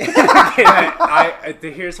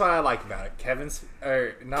here's what I like about it. Kevin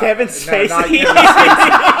Spacey. Not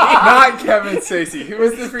Kevin Spacey. Who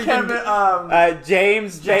was the freaking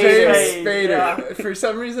James Spader. James Spader. Yeah. For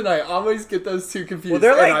some reason, I always get those two confused. Well,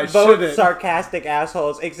 they're like both sarcastic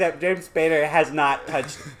assholes, except James Spader has not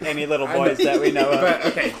touched any little boys that we know of. But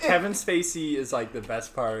okay, Kevin Spacey is like the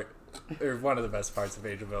best part, or one of the best parts of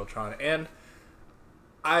Age of Ultron, and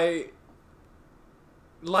I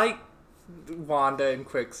like Wanda and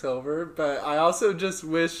Quicksilver, but I also just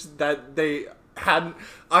wish that they hadn't.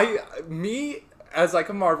 Me as like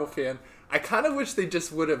a Marvel fan, I kind of wish they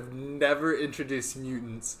just would have never introduced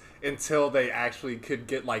mutants until they actually could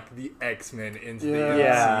get like the X-Men into the MCU.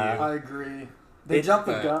 Yeah, I agree. They jumped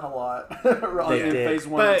the gun a lot in Phase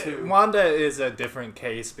 1 and 2. Wanda is a different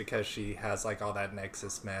case because she has like all that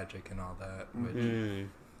Nexus magic and all that. Which,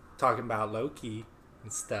 talking about Loki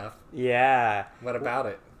and stuff. Yeah. What about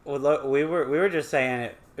it? Well, look, we were just saying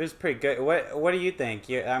it was pretty good. What do you think?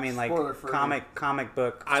 I mean, like comic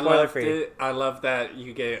book. Spoiler free. I love that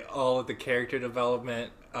you get all of the character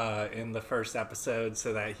development in the first episode,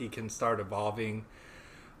 so that he can start evolving.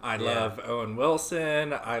 I love Owen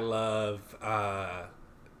Wilson. I love. I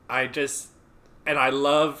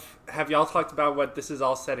love. Have y'all talked about what this is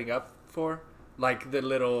all setting up for? Like the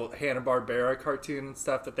little Hanna-Barbera cartoon and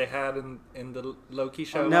stuff that they had in the Loki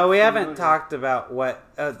show? No, we haven't talked about what...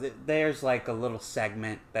 there's like a little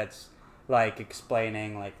segment that's like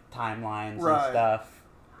explaining like timelines and stuff.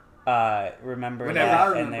 Remember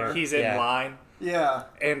whenever that? He's in line. Yeah.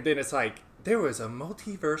 And then it's like, there was a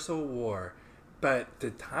multiversal war, but the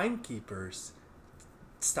timekeepers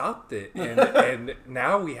stopped it. And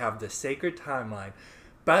now we have the sacred timeline.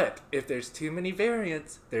 But if there's too many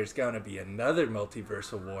variants, there's going to be another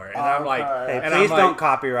multiversal war. And I'm like... Hey, please don't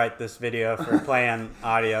copyright this video for playing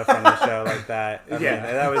audio from the show like that. I mean,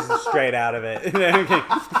 that was straight out of it.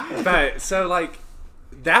 But, so, like,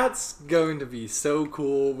 that's going to be so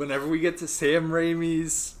cool whenever we get to Sam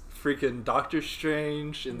Raimi's freaking Doctor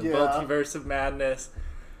Strange in the Multiverse of Madness.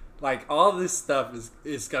 Like, all this stuff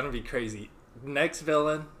is going to be crazy. Next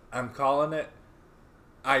villain, I'm calling it.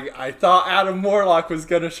 I thought Adam Warlock was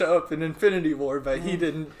going to show up in Infinity War, but he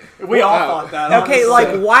didn't. We all thought that. Okay, honestly.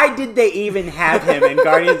 Like, why did they even have him in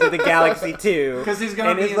Guardians of the Galaxy 2? Because he's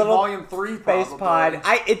going to be in Volume 3, probably. Space pod.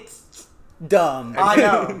 It's dumb. I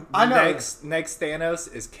know. Next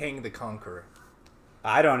Thanos is King the Conqueror.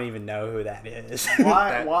 I don't even know who that is.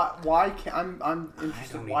 Why can't... I'm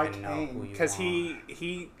interested. Why Kang? Because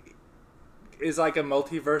he is like a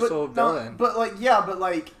multiversal villain. But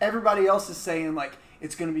everybody else is saying, like,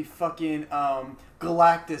 it's going to be fucking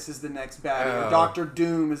Galactus is the next baddie. Or Doctor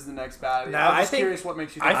Doom is the next baddie. I'm just curious what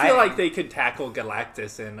makes you think I feel like they could tackle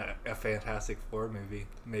Galactus in a Fantastic Four movie,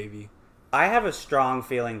 maybe. I have a strong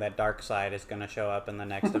feeling that Darkseid is going to show up in the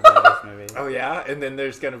next Avengers movie. Oh, yeah? And then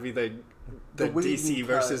there's going to be the DC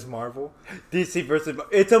versus Marvel? DC versus...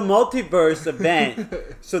 It's a multiverse event.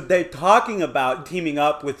 So they're talking about teaming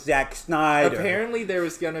up with Zack Snyder. Apparently there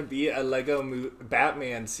was going to be a Lego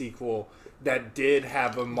Batman sequel that did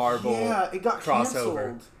have a Marvel it got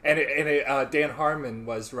crossover. Canceled. And Dan Harmon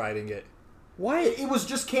was writing it. What? It was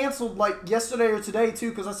just canceled like yesterday or today too,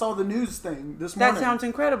 because I saw the news thing this morning. That sounds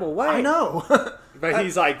incredible. What? I know. But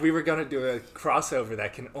he's like, we were going to do a crossover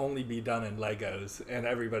that can only be done in Legos. And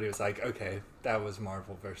everybody was like, okay, that was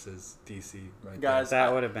Marvel versus DC. Right Guys,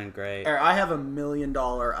 that would have been great. I have $1 million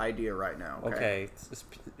idea right now. Okay.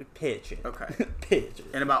 Pitch it. Okay. Pitch it.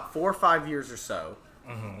 In about 4 or 5 years or so,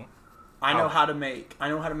 I know how to make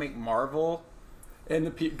Marvel and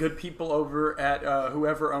the good people over at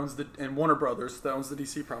whoever owns and Warner Brothers that owns the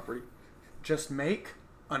DC property, just make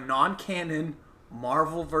a non-canon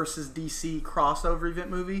Marvel versus DC crossover event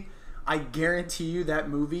movie. I guarantee you that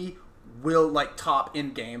movie will like top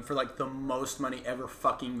Endgame for like the most money ever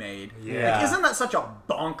fucking made. Yeah. Like, isn't that such a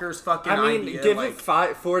bonkers fucking idea? Give like,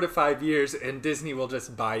 it 4 to 5 years and Disney will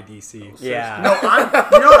just buy DC. Yeah. No,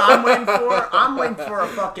 you know what I'm waiting for? I'm waiting for a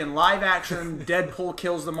fucking live action Deadpool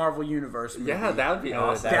kills the Marvel Universe movie. Yeah, that would be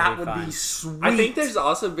awesome. That would be sweet. I think there's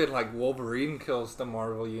also been like Wolverine kills the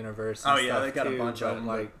Marvel Universe. And yeah, they got too, a bunch of them.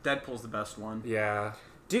 Like Deadpool's the best one. yeah,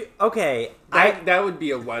 Okay, that would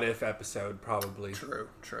be a what if episode probably. True.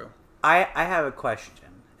 I have a question,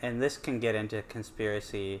 and this can get into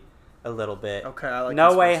conspiracy a little bit. Okay, I like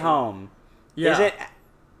No Way conspiracy. Home. Yeah.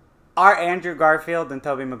 Are Andrew Garfield and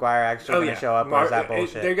Tobey Maguire actually going to show up, or is that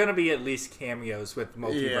bullshit? They're going to be at least cameos with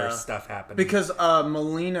multiverse stuff happening. Because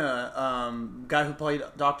Molina, guy who played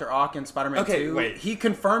Dr. Ock in Spider-Man 2, wait. he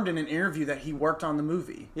confirmed in an interview that he worked on the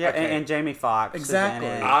movie. Yeah, Okay. and Jamie Foxx. Exactly.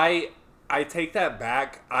 Is in it. I take that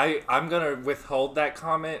back. I'm going to withhold that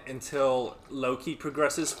comment until Loki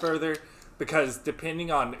progresses further. Because depending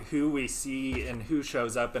on who we see and who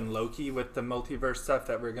shows up in Loki with the multiverse stuff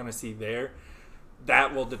that we're going to see there,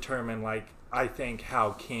 that will determine, like, I think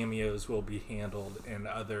how cameos will be handled in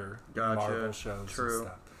other Marvel shows True. and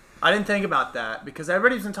stuff. I didn't think about that because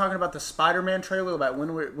everybody's been talking about the Spider-Man trailer about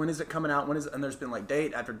when is it coming out, and there's been like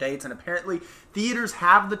date after dates, and apparently theaters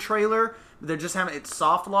have the trailer, but they're just having it's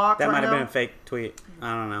soft locked. That right might have now. been a fake tweet.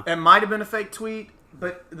 I don't know. It might have been a fake tweet,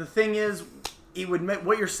 but the thing is, it would make,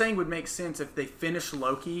 what you're saying would make sense if they finish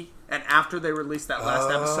Loki and after they release that last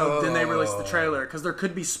episode, then they release the trailer because there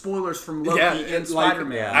could be spoilers from Loki in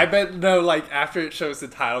Spider-Man. I bet after it shows the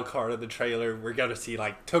title card of the trailer, we're gonna see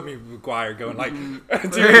like Tobey Maguire going like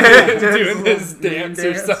doing this dance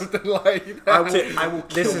or something like that. I will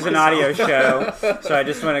This kill is an myself. audio show, so I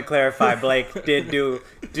just want to clarify. Blake did do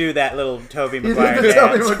that little Tobey Maguire dance.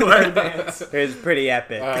 Tobey Maguire dance. It was pretty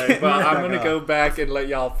epic. All right, well, I'm gonna go back and let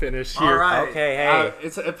y'all finish here. All right. Okay, hey.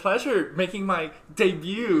 It's a pleasure making my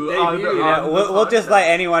debut. Yeah, we'll just let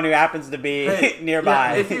anyone who happens to be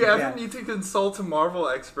nearby. If you ever need to consult a Marvel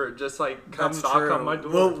expert, just like come That's knock true. on my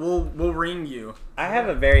door. We'll ring you. I have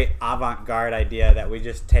a very avant-garde idea that we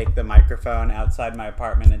just take the microphone outside my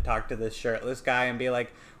apartment and talk to this shirtless guy and be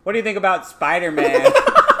like, "What do you think about Spider-Man?"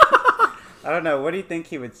 I don't know. What do you think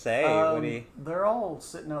he would say? They're all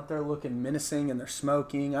sitting out there looking menacing and they're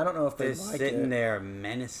smoking. I don't know if They're like sitting it. there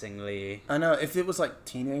menacingly. I know. If it was like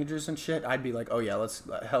teenagers and shit, I'd be like, "Oh yeah,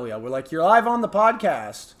 hell yeah." We're like, "You're live on the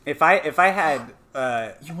podcast." If I had if I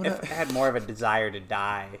had more of a desire to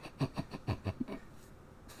die,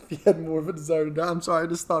 If you had more of a desire to die, I'm sorry, I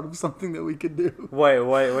just thought of something that we could do. what do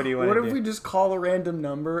you want What to if do? we just call a random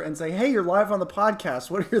number and say, "Hey, you're live on the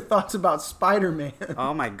podcast. What are your thoughts about Spider-Man?"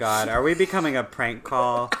 Oh my god, are we becoming a prank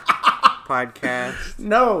call podcast?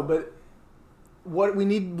 No, but what we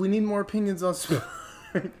need more opinions on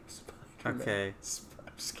Spider-Man. Okay.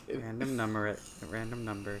 I'm just kidding. Random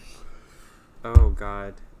number. Oh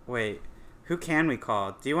god. Wait. Who can we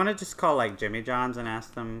call? Do you want to just call like Jimmy John's and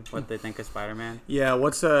ask them what they think of Spider-Man? Yeah,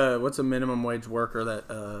 what's a minimum wage worker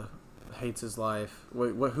that hates his life?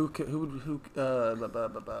 Wait, what? Who? What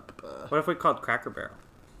if we called Cracker Barrel?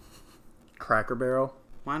 Cracker Barrel.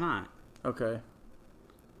 Why not? Okay.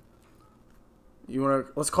 You want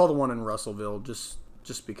to? Let's call the one in Russellville, just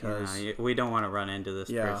because. We don't want to run into this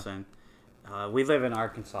Yeah. person. We live in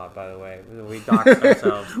Arkansas, by the way. We doxed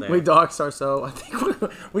ourselves there. We doxed ourselves. I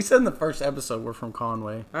think we said in the first episode we're from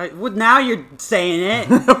Conway. All right, well, now you're saying it.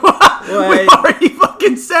 We already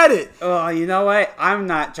fucking said it. Oh, you know what? I'm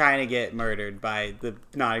not trying to get murdered by the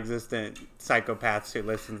non-existent psychopaths who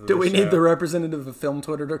listen to this Do we show. need the representative of Film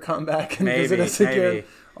Twitter to come back and visit us again? Maybe.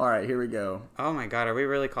 All right, here we go. Oh my god, are we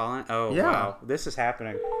really calling? Oh, Yeah. wow. This is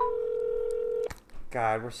happening.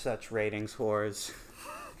 God, we're such ratings whores.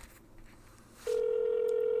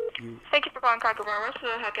 Thank you for calling Cracker Barrel.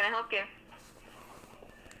 How can I help you?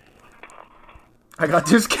 I got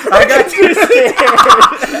too scared. scared.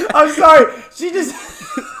 I'm sorry. She just...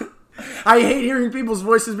 I hate hearing people's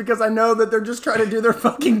voices because I know that they're just trying to do their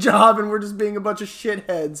fucking job and we're just being a bunch of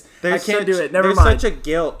shitheads. I can't do it. Never there's mind. such a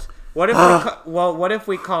guilt. What if what if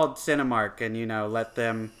we called Cinemark and let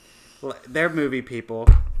them? They're movie people.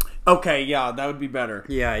 Okay, yeah, that would be better.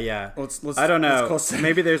 Yeah. Let's I don't know. let's call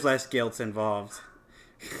Maybe there's less guilt involved.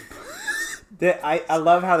 I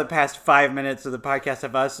love how the past 5 minutes of the podcast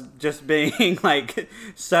of us just being like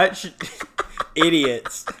such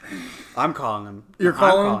idiots. I'm calling them. You're I'm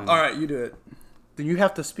calling? them. All right, you do it. Then you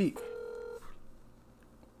have to speak.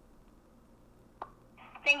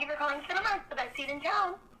 Thank Thank you for calling Cinema, the best seat in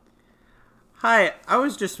town. Hi, I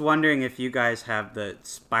was just wondering if you guys have the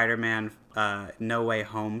Spider-Man No Way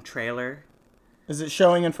Home trailer. Is it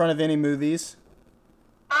showing in front of any movies?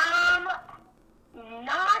 Not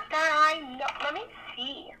that I know. Let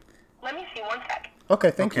me see. One sec.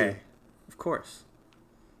 Okay, thank you. Of course.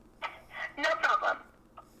 No problem.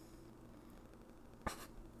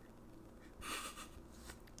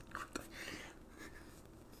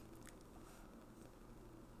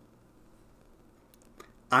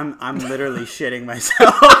 I'm literally shitting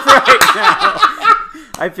myself right now.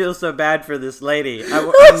 I feel so bad for this lady.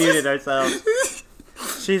 I muted ourselves.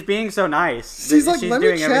 She's being so nice. She's like, let me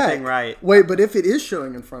doing check. Everything right. Wait, but if it is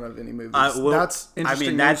showing in front of any movies, that's interesting. I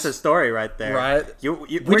mean, that's a story right there. Right.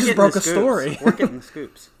 We just broke a story. We're getting the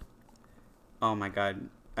scoops. Oh my god.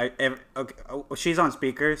 Okay. Oh, she's on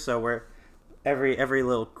speaker, so we're every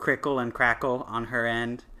little crickle and crackle on her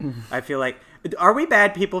end. I feel like, are we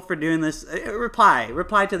bad people for doing this? Reply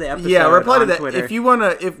to the episode. Yeah, reply to that. Twitter. If you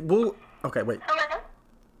wanna, okay, wait. Hello?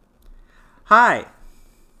 Hi.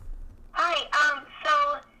 Hi,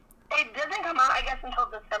 so it doesn't come out, I guess, until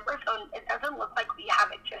December, so it doesn't look like we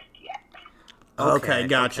have it just yet. Okay,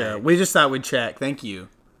 gotcha. Okay. We just thought we'd check. Thank you.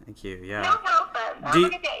 Thank you. Yeah. No problem. Have a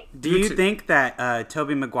good day. Do you think that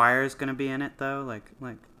Tobey Maguire is gonna be in it though? Like.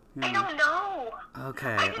 I don't know.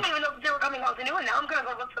 Okay. I didn't even know if they were coming out to new one. Now I'm gonna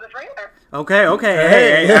go look for the trailer. Okay.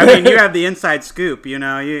 Hey, I mean, you have the inside scoop. You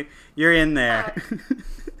know, you're in there.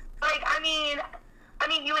 I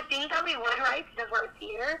mean, you would think that we would, right? Because we're a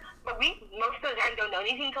theater, but we most of the time don't know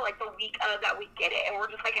anything until like the week of that we get it, and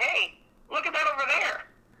we're just like, hey, look at that over there.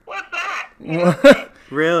 What's that? You know?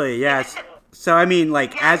 Really? Yes. So I mean,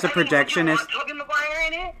 like, as a projectionist, would you want Tobey Maguire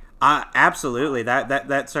in it? Absolutely.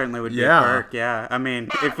 That certainly would be Yeah. a perk. Yeah. I mean,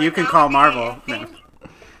 Yeah, if you like, can that call would be Marvel. interesting,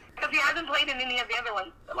 because he hasn't played in any of the other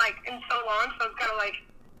ones like in so long, so it's kind of like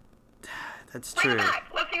That's bring true. it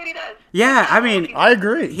back. Let's see what he does. Yeah, I mean, I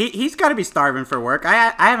agree. he's got to be starving for work.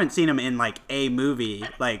 I haven't seen him in like a movie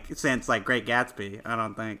like since like Great Gatsby. I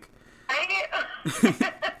don't think. All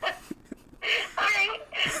right.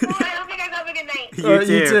 Well, I hope you guys have a good night.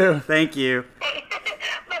 You too. Thank you.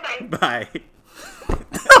 Bye-bye. Bye.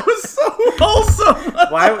 That was so wholesome.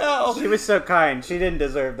 Why? She was so kind. She didn't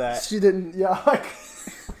deserve that. She didn't. Yeah.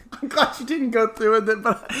 I'm glad she didn't go through with it,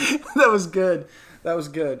 but that was good. All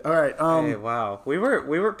right. Hey, wow. We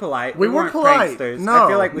were polite. We weren't polite. Pranksters. No, I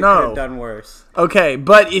feel like we could have done worse. Okay,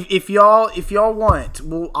 but if y'all want,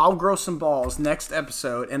 I'll grow some balls next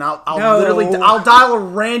episode, and I'll dial a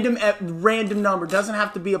random number. It doesn't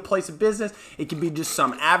have to be a place of business. It can be just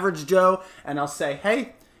some average Joe, and I'll say,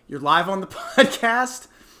 hey, you're live on the podcast.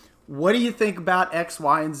 What do you think about X,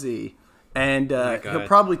 Y, and Z? And he'll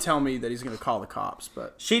probably tell me that he's going to call the cops.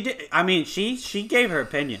 But she did. I mean, she gave her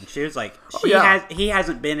opinion. She was like, he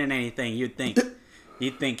hasn't been in anything. You'd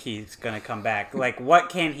think he's going to come back. Like, what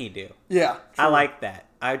can he do? yeah, I like that.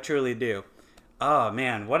 I truly do. Oh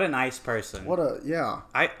man, what a nice person.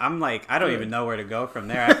 I'm like, I don't even know where to go from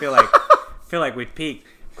there. I feel like we've peaked.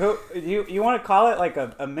 You want to call it like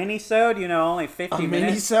a mini-sode? You know, only 50 minutes.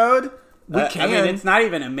 Mini-sode? We can. I mean, it's not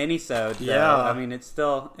even a mini-sode. Yeah. I mean, it's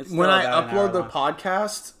still when I about an hour upload the long.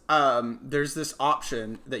 podcast, there's this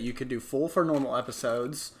option that you could do full for normal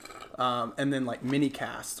episodes, and then like mini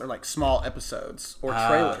casts or like small episodes or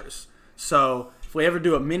trailers. So if we ever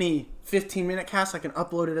do a mini 15-minute cast, I can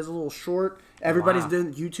upload it as a little short. Everybody's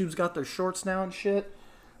doing. YouTube's got their shorts now and shit.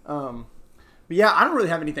 But yeah, I don't really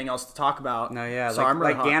have anything else to talk about. No, yeah, so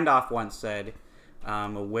like Gandalf once said, a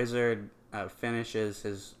wizard finishes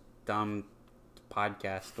his dumb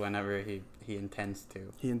podcast whenever he intends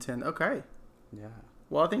to. Okay. Yeah.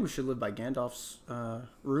 Well, I think we should live by Gandalf's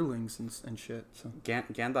rulings and shit. So.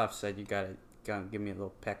 Gandalf said you gotta give me a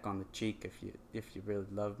little peck on the cheek if you really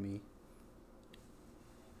love me.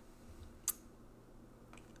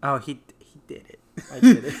 Oh, he did it. I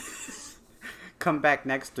did it. Come back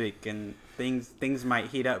next week and things might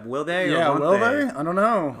heat up. Will they? Yeah, or won't will they? I don't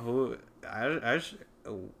know.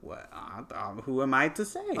 Who am I to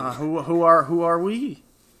say? Who are we?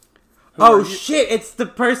 Shit! It's the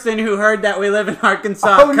person who heard that we live in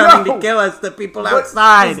Arkansas coming to kill us. The people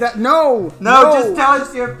outside. No, just tell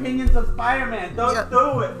us your opinions of Spider-Man. Don't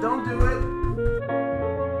do it. Don't do it.